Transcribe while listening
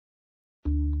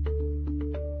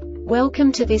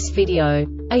Welcome to this video.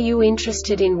 Are you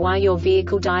interested in why your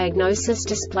vehicle diagnosis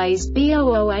displays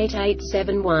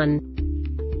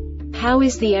B0088-71? How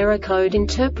is the error code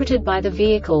interpreted by the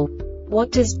vehicle?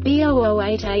 What does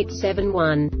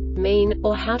B0088-71 mean,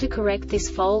 or how to correct this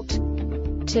fault?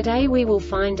 Today we will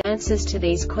find answers to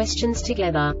these questions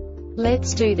together.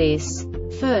 Let's do this.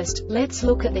 First, let's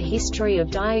look at the history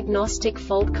of diagnostic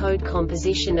fault code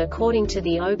composition according to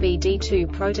the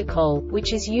OBD2 protocol,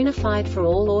 which is unified for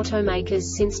all automakers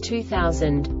since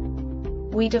 2000.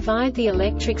 We divide the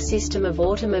electric system of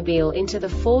automobile into the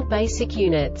four basic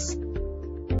units: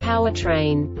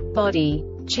 powertrain, body,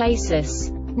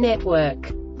 chassis,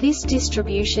 network. This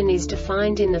distribution is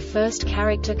defined in the first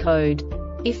character code.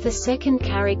 If the second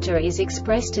character is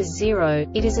expressed as 0,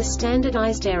 it is a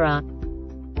standardized error.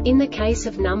 In the case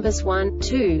of numbers 1,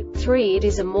 2, 3, it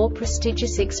is a more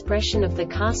prestigious expression of the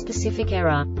car-specific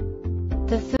error.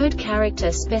 The third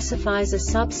character specifies a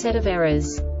subset of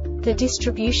errors. The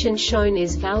distribution shown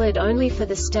is valid only for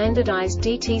the standardized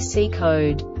DTC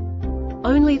code.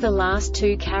 Only the last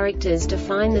two characters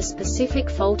define the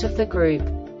specific fault of the group.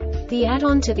 The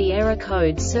add-on to the error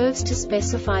code serves to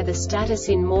specify the status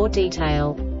in more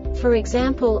detail. For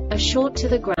example, a short to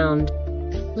the ground.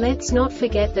 Let's not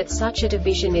forget that such a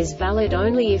division is valid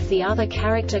only if the other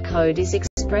character code is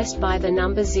expressed by the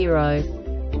number 0.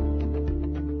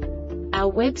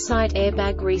 Our website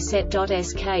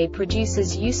airbagreset.sk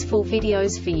produces useful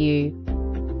videos for you.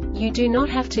 You do not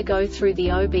have to go through the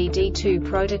OBD2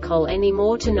 protocol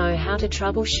anymore to know how to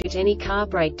troubleshoot any car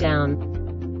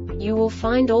breakdown. You will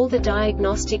find all the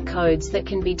diagnostic codes that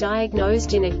can be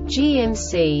diagnosed in a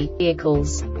GMC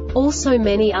vehicles. Also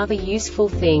many other useful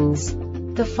things.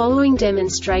 The following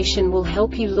demonstration will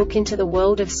help you look into the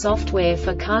world of software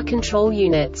for car control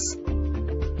units.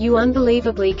 You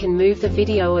unbelievably can move the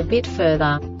video a bit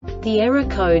further. The error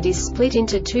code is split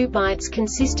into 2 bytes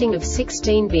consisting of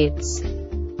 16 bits.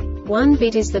 1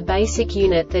 bit is the basic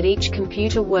unit that each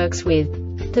computer works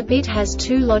with. The bit has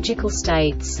 2 logical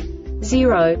states: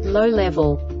 0, low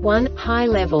level, 1, high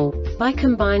level. By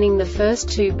combining the first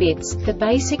 2 bits, the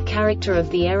basic character of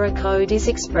the error code is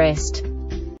expressed.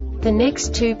 The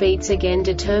next 2 beats again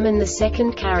determine the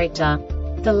second character.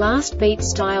 The last beat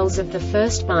styles of the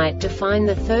first byte define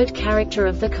the third character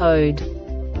of the code.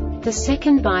 The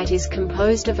second byte is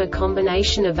composed of a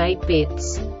combination of 8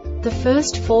 bits. The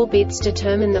first 4 bits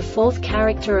determine the fourth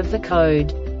character of the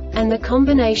code. And the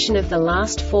combination of the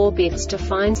last 4 bits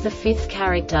defines the fifth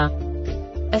character.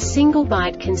 A single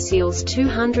byte conceals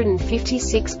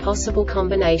 256 possible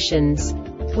combinations.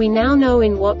 We now know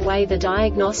in what way the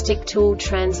diagnostic tool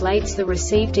translates the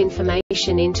received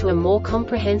information into a more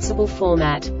comprehensible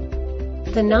format.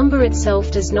 The number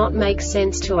itself does not make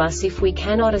sense to us if we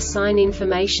cannot assign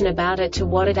information about it to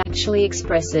what it actually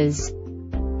expresses.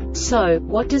 So,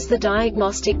 what does the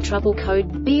diagnostic trouble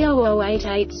code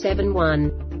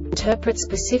B0088-71 interpret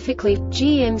specifically for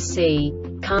GMC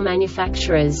car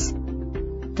manufacturers?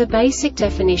 The basic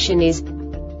definition is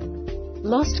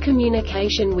lost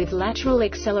communication with lateral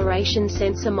acceleration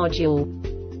sensor module.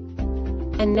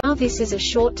 And now this is a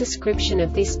short description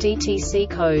of this DTC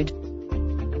code.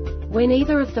 When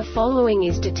either of the following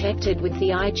is detected with the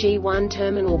IG1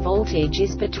 terminal voltage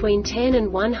is between 10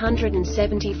 and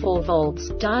 174 volts,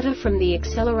 data from the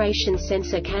acceleration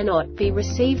sensor cannot be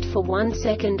received for 1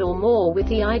 second or more. With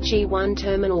the IG1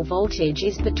 terminal voltage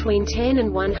is between 10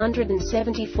 and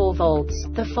 174 volts,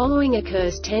 the following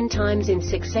occurs 10 times in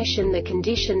succession. The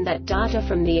condition that data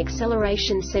from the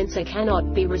acceleration sensor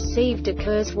cannot be received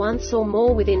occurs once or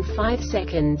more within 5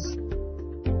 seconds.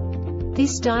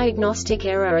 This diagnostic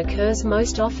error occurs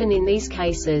most often in these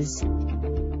cases.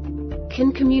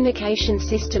 Can communication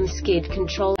system skid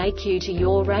control ECU to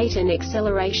yaw rate and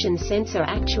acceleration sensor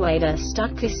actuator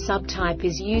stuck? This subtype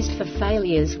is used for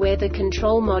failures where the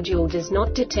control module does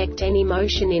not detect any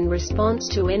motion in response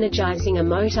to energizing a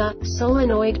motor,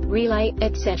 solenoid, relay,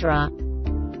 etc.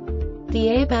 The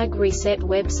Airbag Reset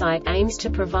website aims to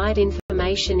provide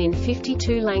information in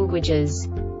 52 languages.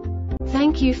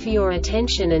 Thank you for your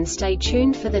attention and stay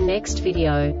tuned for the next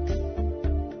video.